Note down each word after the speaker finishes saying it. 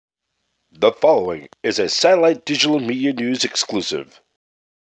The following is a Satellite Digital Media News exclusive.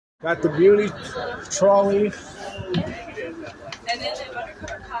 Got the Muni Trolley.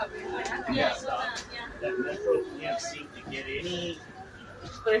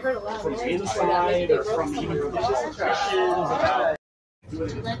 But I heard a lot from inside or from even the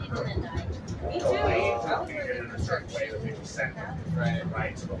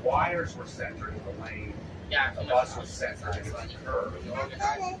Right. So the wires were centered in the lane. Yeah, the bus was centered in the curve.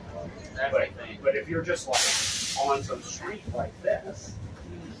 But if you're just like on some street like this,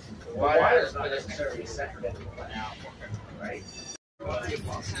 the wire's not necessarily centered in the lane, right?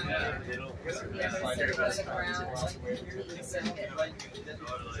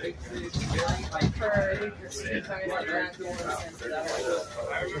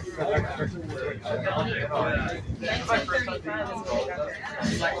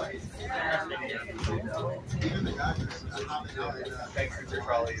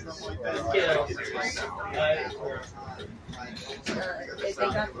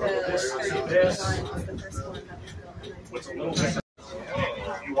 What's a little bit.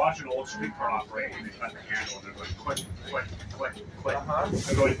 You watch an old streetcar operate and they cut the handle and they're going click, click, click, click.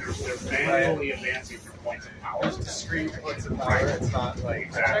 They're manually advancing through points of power. It's discrete points of power. It's not like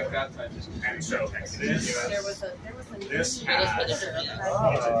exactly. And so this has points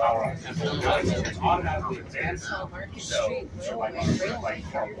of power on tempo. It's automatically advancing. So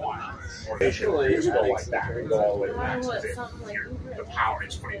like car one, or they should just go like that and go all the way back. The power,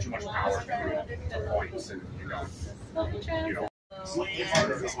 it's putting too much power through the points, and you know. Way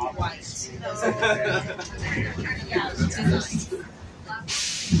harder to operate.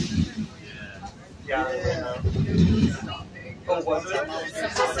 yeah. Oh, was it?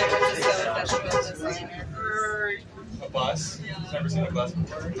 A bus? I've never seen a bus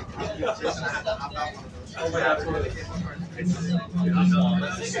before. Oh my God!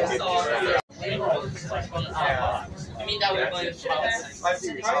 I mean, that would be I'm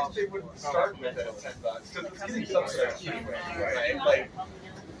surprised they wouldn't start with it at $10 because it's getting so cheap, right? Like,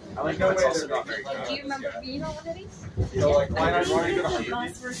 I like no way they're not very good. Do you remember? You know what it is? So like, why not running The to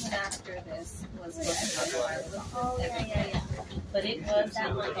bus version after this was oh yeah. But it was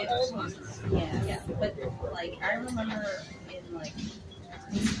that like it old one. Yeah. But like I remember in like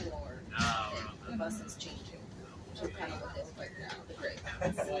school or the buses changing. Which is kind of what they look like now, the gray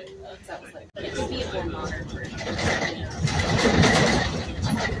ones. That was like, but it would be a more modern version.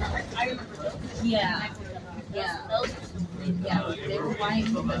 I remember those. Yeah. Yeah, they were white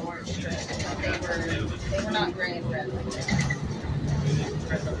with the orange strip. They were not gray and red like that.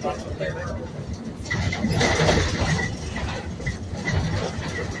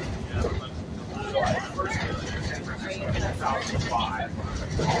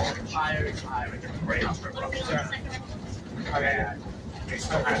 They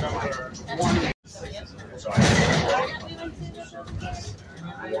still have one. So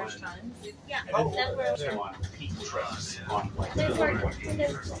Irish Times. Yeah, on peak trips on like the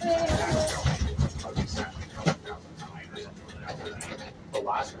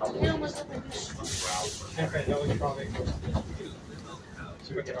last couple of years.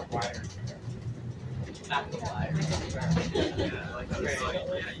 Should we get a wire? not the wire.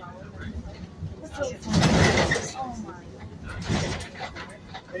 Oh my.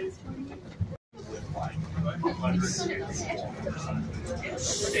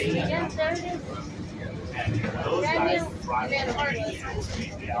 Yes, there it is. And those guys driving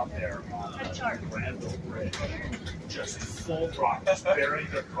out there on the Granville Bridge, just full throttle, just burying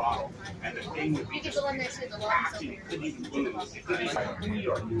their throttle, and the thing would be just acting, couldn't even move. It couldn't even we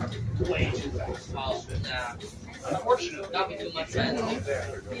are way too fast. Oh, yeah. Unfortunately, That'd be too much sense.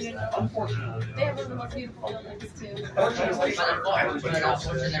 Unfortunately, They have one of the most beautiful buildings too. Unfortunately,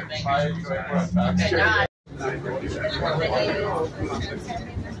 Okay, now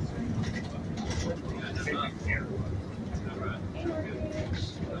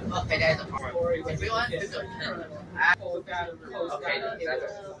okay, there's a part. If we want to do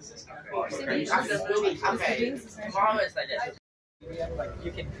okay, tomorrow is like this.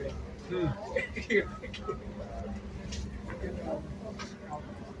 You can drink.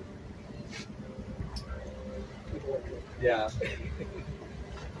 Yeah.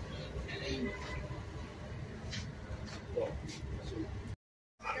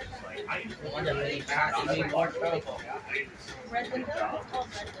 The one that really fast is even more trouble. Red window? Oh,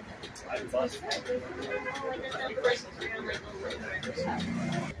 red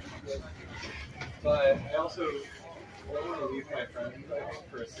But I also don't want to leave my friends, I think,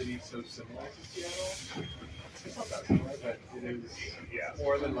 for a city so similar to Seattle. It's not that similar, but it is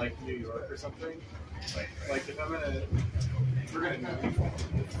more than like New York or something. Like if we're gonna move,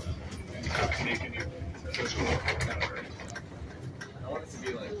 make any social network. I want it to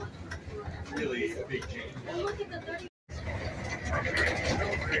be like really a big change.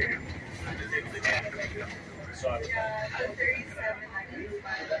 So I was like, 37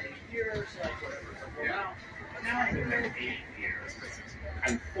 years, like whatever. So now I've been there 8 years.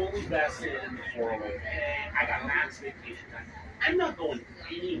 I'm fully vested in the 401k. I got max vacation time. I'm not going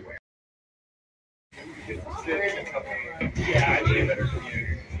anywhere. Yeah, I need a better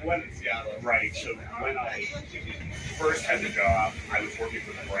community. When in Seattle. Right. So when I first had the job, I was working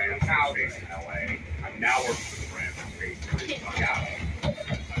for the brand that was based in LA. I'm now working for the brand that's based in Seattle.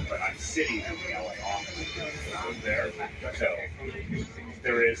 But I'm sitting in the LA office there. So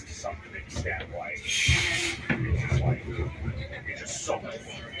there is to some extent like it's just so much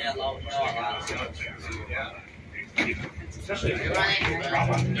fun. Yeah. Especially if you're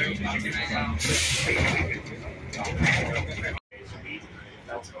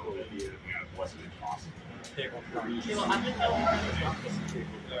that's totally, wasn't impossible.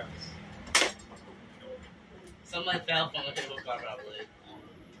 Someone fell from the cable car probably.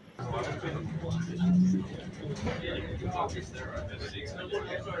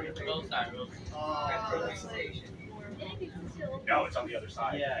 No, it's on the other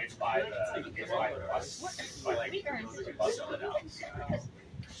side. Yeah. It's by the bus. It's by like the bus on the outside.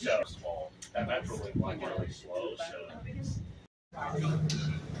 So small. That metro link went really slow.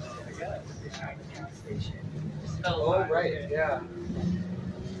 Oh, right, yeah.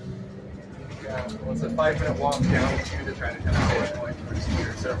 Yeah, well, it's a 5-minute walk down to the Trinity Station point for the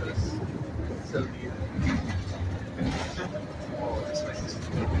scooter surface. So neat. Oh, this makes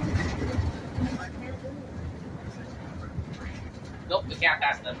Nope, we can't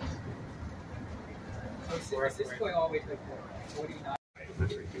pass them. So this is going all the way to 49.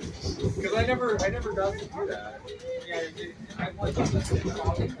 because I never got to do that. Yeah, I went to the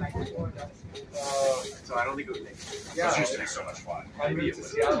college night before that. So I don't think it would make It yeah. used to be so much fun. I moved to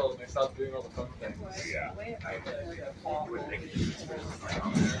Seattle and I stopped doing all the fun things. Yeah. It would make a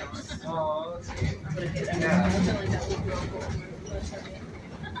difference. Oh, that's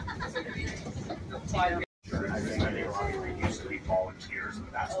yeah. I think a lot of people used to be volunteers,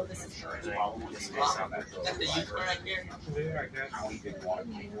 but that's what the insurance problem was. That's the youth one right here. The county didn't want to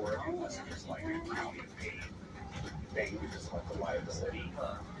pay for it unless it was like a county paid thing because of like the liability.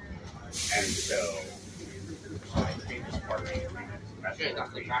 And so I think as part of the agreement, that's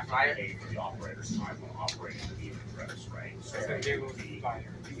what we paid for the operator's time on operating the interest, right? So it would be a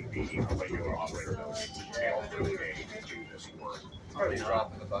regular operator that was detailed for the day to do this work. Probably a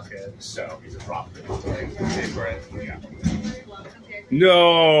drop in the bucket. So he's a drop in the bucket. Big bread. Yeah.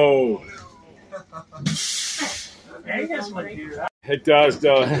 No, it does,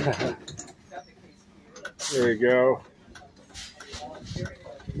 though. There we go.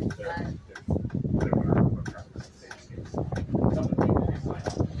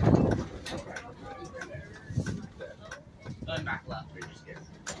 Going back left.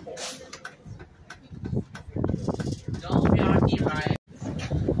 Don't be on key, Ryan.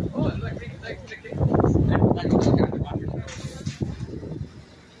 Oh, it's like the cake.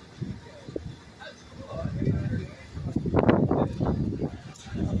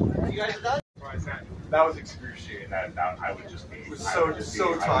 You guys are done? That was excruciating. That I would just be. I was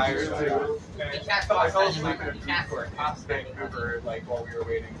so tired too. You can't I fell cross asleep that in a you can't food court cross in that. Vancouver, like while we were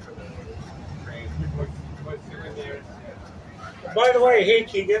waiting for the train. By the way, hey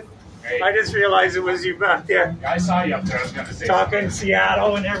Keegan, Hey, I just realized it was you back there I saw you up there. I was going to say talking something.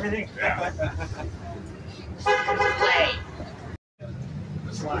 Seattle and everything. Yeah.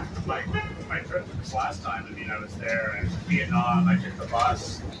 Play. My trip this last time, I mean, I was there in Vietnam. I took the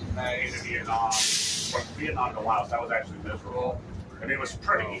bus into Vietnam. From Vietnam to Laos, that was actually miserable. I mean, it was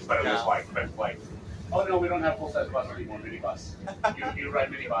pretty, but it was like, oh no, we don't have full-size bus anymore, minibus. You ride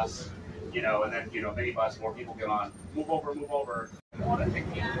minibus, and then, minibus, more people get on. Move over. I want to take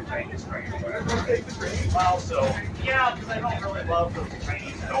the train is strange. Well, so, yeah, because I don't really love those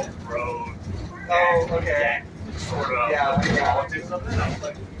trains, no road. Oh, okay. Sort of Yeah. politics of it. I was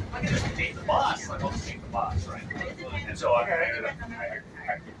like, I can just take the bus. Like, I'll just take the bus, right? And so I ended up I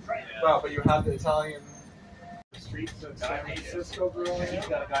took the train. Wow, but you had the Italian Streets of San Francisco growing He's up.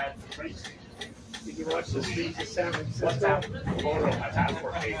 got a guy at the train station. Did you watch the streets of San What's Francisco? that? Photo of my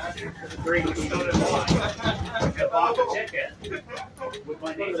passport page. Great. So did I. I bought the ticket with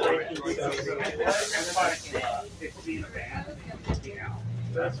my name on it. And then it's being a band.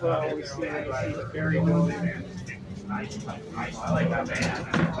 That's what I always see when I see the ferry building. Nice. I like that band.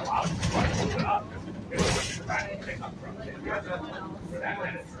 And it's allowed to move it up. It was the back and pick up from it. For that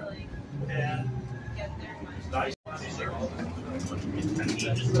kind of trip. And it's nice. The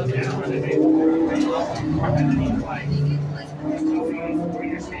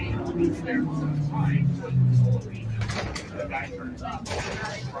guy turns up,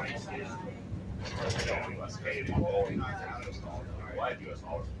 price is US paid in US dollars. Why US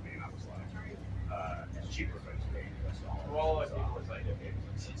dollars for me? And I was like, it's cheaper if it's paid US dollars. Well, I think it was like, okay,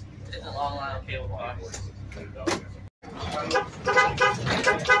 It's a long line of cable box.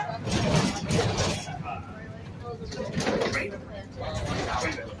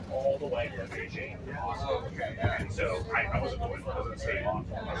 All the way to Beijing. And so I wasn't going, I wasn't staying on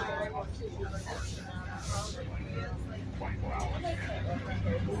for 24 hours.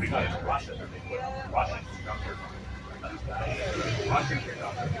 When we got into Russia, they put Russian conductors on. Russian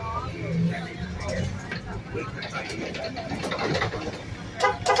conductors with the Chinese.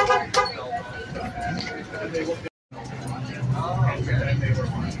 And they looked at and they were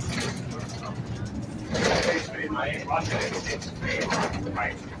in my Russia,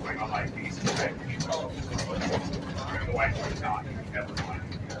 right, going on my piece, right? The wife was not ever mind.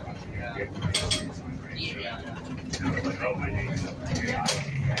 And I was like, oh, my name is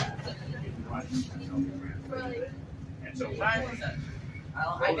and so I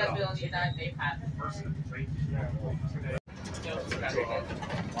got Bill in the United States hat.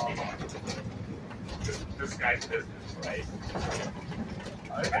 This guy's business, right?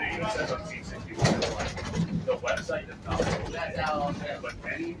 And it even says on C61, like, the website does not know that, but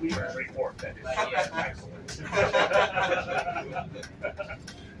any leaders report that is excellent.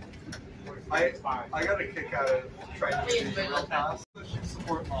 I got a kick out of trying to do real fast.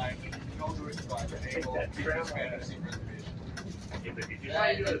 Support line. Don't do it by enable Spanish reservation. If you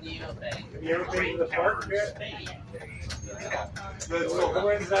try to do it, You ever been to the park yet?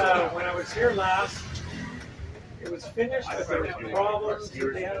 Yeah. When I was here last, it was finished, but there was problems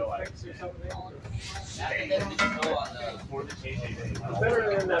that they had to fix or something. It's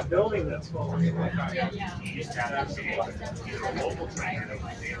better than that building that's falling. you just have to see either a local trainer that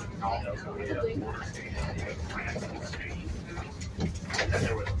was in Colorado or a border station with France and Spain. And then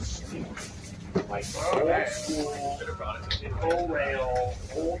there was a school, like old school, full rail,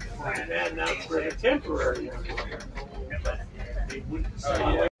 old French. And that's for the temporary one. But they wouldn't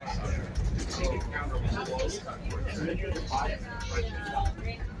say and then you had to buy it from French conductor.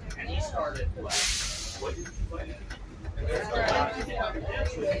 And he started like, what did you buy?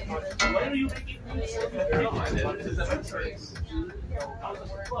 Why are you making these? What is that? I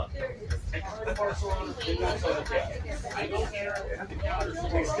was like, look, take the parcel on I go here,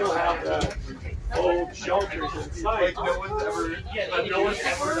 They still have the old shelters inside. Like no one's ever no one's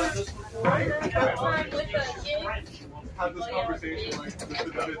ever done this before. had this conversation like this is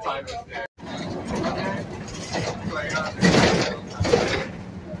the time of day.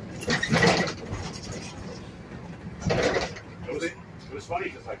 It was funny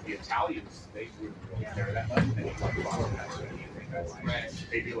because like the Italians, they wouldn't really care that much. They didn't like bottom that or anything. Right.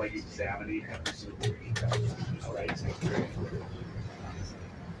 They'd be like examining every single all right.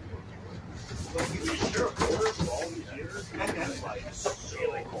 Look, you sure quarters of all these years, and that's like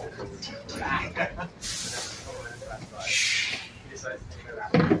really cool. He decides to take it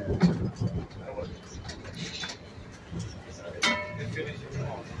out.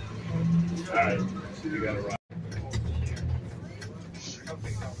 All right, so you got to run.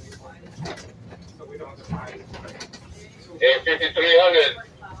 Hey, 5300.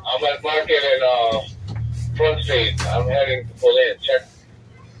 I'm at Market and Front Street. I'm heading to pull in. Check.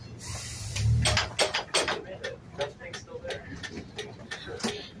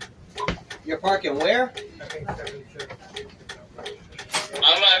 You're parking where?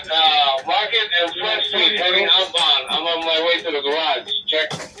 I'm at Market and Front Street heading outbound. I'm on my way to the garage. Check.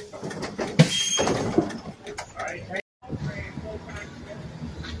 All right.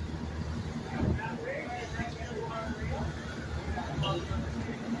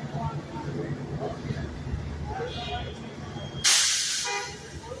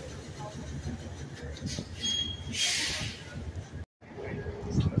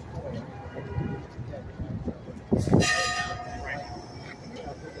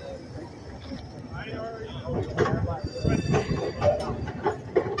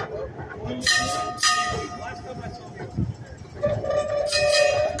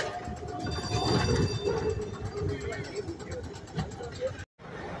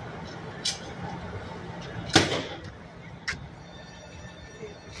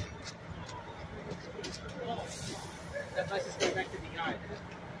 That's nice to go back to the yard.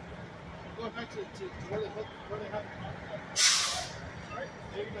 Going back to where they have the contract. Alright,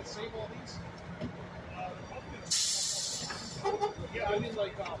 they're gonna save all these? Yeah, I mean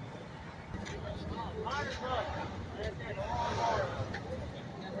like,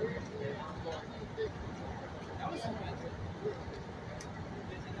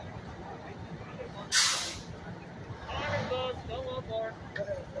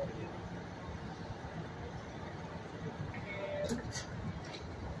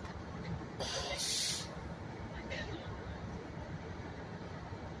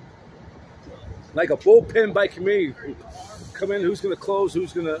 Like a bullpen by committee. Come in, who's going to close,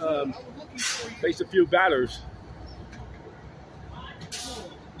 who's going to face a few batters.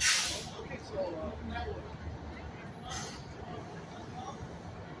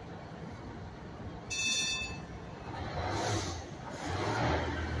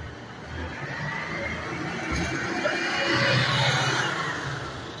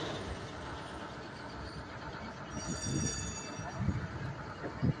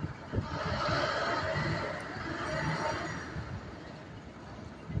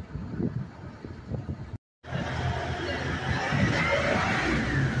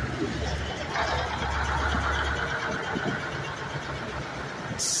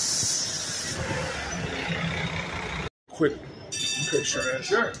 Quick picture.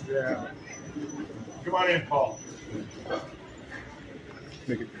 Sure. Yeah. Come on in, Paul.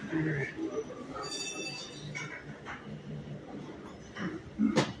 Make it.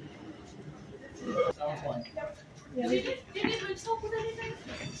 Yeah. Did you mix up with anything?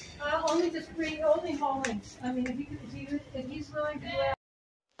 Only just only hauling. I mean, if he's willing to do that.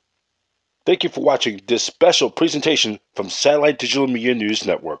 Thank you for watching this special presentation from Satellite Digital Media News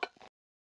Network.